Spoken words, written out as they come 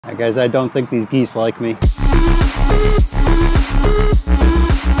Guys, I don't think these geese like me.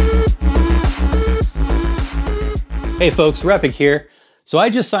 Hey folks, Repik here. So I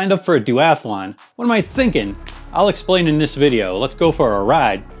just signed up for a duathlon. What am I thinking? I'll explain in this video. Let's go for a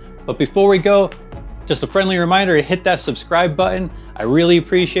ride. But before we go, just a friendly reminder to hit that subscribe button. I really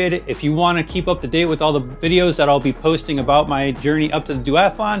appreciate it. If you want to keep up to date with all the videos that I'll be posting about my journey up to the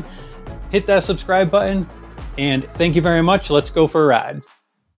duathlon, hit that subscribe button. And thank you very much. Let's go for a ride.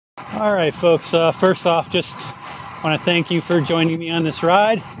 All right, folks, first off, just want to thank you for joining me on this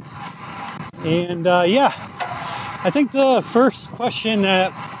ride. And yeah, I think the first question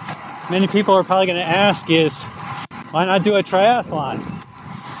that many people are probably going to ask is, why not do a triathlon?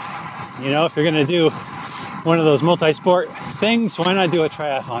 You know, if you're going to do one of those multi-sport things, why not do a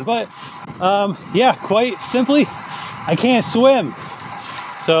triathlon? But yeah, quite simply, I can't swim.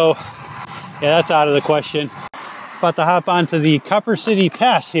 So yeah, that's out of the question. About to hop onto the Copper City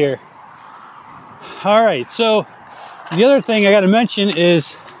Pass here. All right, so the other thing I got to mention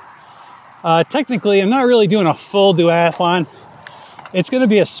is technically I'm not really doing a full duathlon. It's going to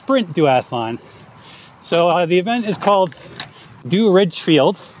be a sprint duathlon. So the event is called Do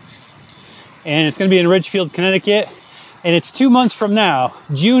Ridgefield, and it's going to be in Ridgefield, Connecticut, and it's 2 months from now,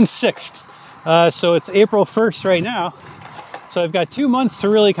 June 6th. So it's April 1st right now. So I've got 2 months to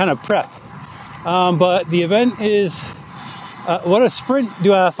really kind of prep. But the event is, what a sprint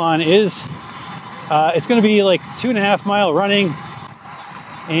duathlon is, it's going to be like 2.5 mile running,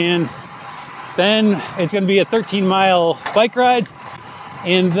 and then it's going to be a 13-mile bike ride,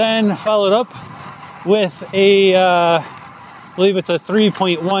 and then followed up with a, I believe it's a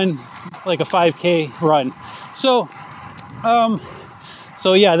 3.1, like a 5K run. So,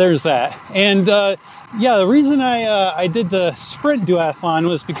 so yeah, there's that. And yeah, the reason I did the sprint duathlon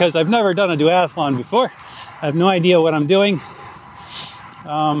was because I've never done a duathlon before. I have no idea what I'm doing.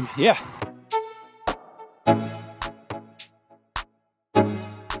 Yeah.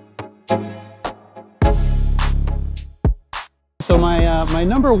 So my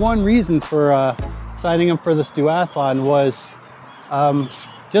number one reason for signing up for this duathlon was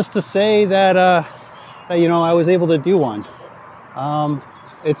just to say that, that, you know, I was able to do one.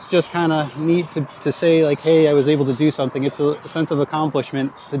 It's just kind of neat to say, like, hey, I was able to do something. It's a sense of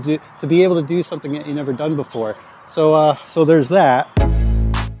accomplishment to be able to do something that you've never done before. So so there's that.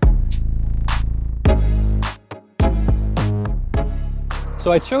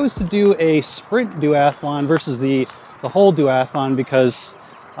 So I chose to do a sprint duathlon versus the whole duathlon because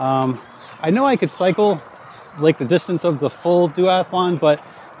I know I could cycle like the distance of the full duathlon, but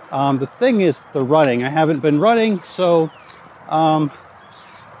the thing is the running. I haven't been running, so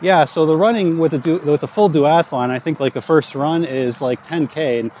yeah, so the running with the full duathlon, I think like the first run is like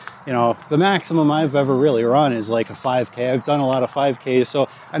 10K, and you know, the maximum I've ever really run is like a 5K. I've done a lot of 5Ks, so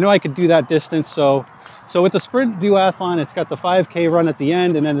I know I could do that distance. So with the sprint duathlon, it's got the 5K run at the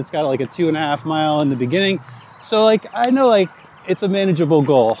end, and then it's got like a 2.5 mile in the beginning. So like, I know like it's a manageable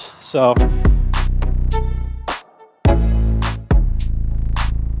goal, so.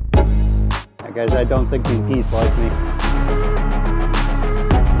 Guys, I don't think these geese like me.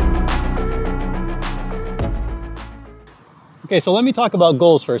 Okay, so let me talk about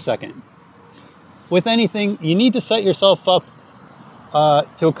goals for a second. With anything, you need to set yourself up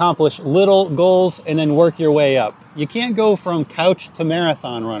to accomplish little goals and then work your way up. You can't go from couch to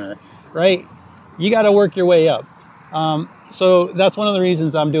marathon runner, right? You got to work your way up. So that's one of the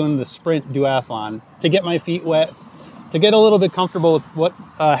reasons I'm doing the sprint duathlon, to get my feet wet, to get a little bit comfortable with what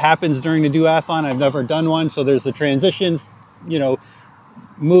happens during the duathlon. I've never done one, so there's the transitions, you know,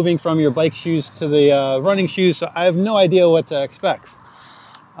 moving from your bike shoes to the running shoes. So I have no idea what to expect.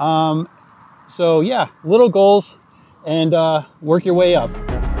 So yeah, little goals and work your way up.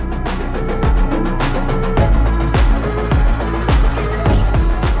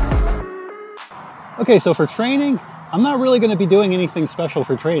 Okay, so for training, I'm not really going to be doing anything special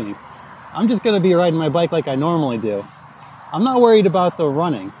for training. I'm just going to be riding my bike like I normally do. I'm not worried about the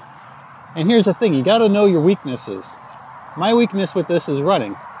running. And here's the thing, you got to know your weaknesses. My weakness with this is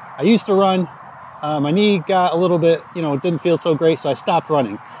running. I used to run, my knee got a little bit, you know, didn't feel so great, so I stopped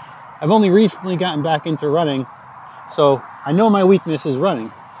running. I've only recently gotten back into running, so I know my weakness is running.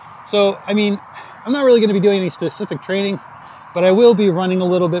 So, I mean, I'm not really going to be doing any specific training, but I will be running a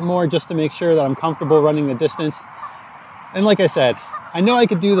little bit more just to make sure that I'm comfortable running the distance. And like I said, I know I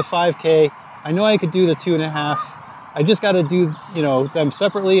could do the 5K, I know I could do the 2.5. I just got to do, you know, them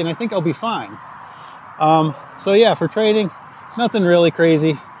separately, and I think I'll be fine. So yeah, for training, nothing really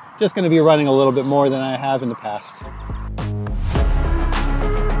crazy. Just going to be running a little bit more than I have in the past.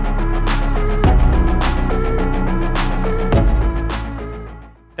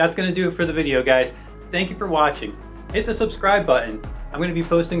 that's going to do it for the video, guys. Thank you for watching. Hit the subscribe button. I'm going to be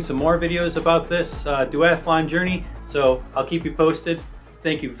posting some more videos about this duathlon journey, so I'll keep you posted.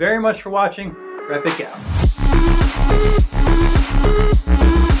 Thank you very much for watching. Repik out.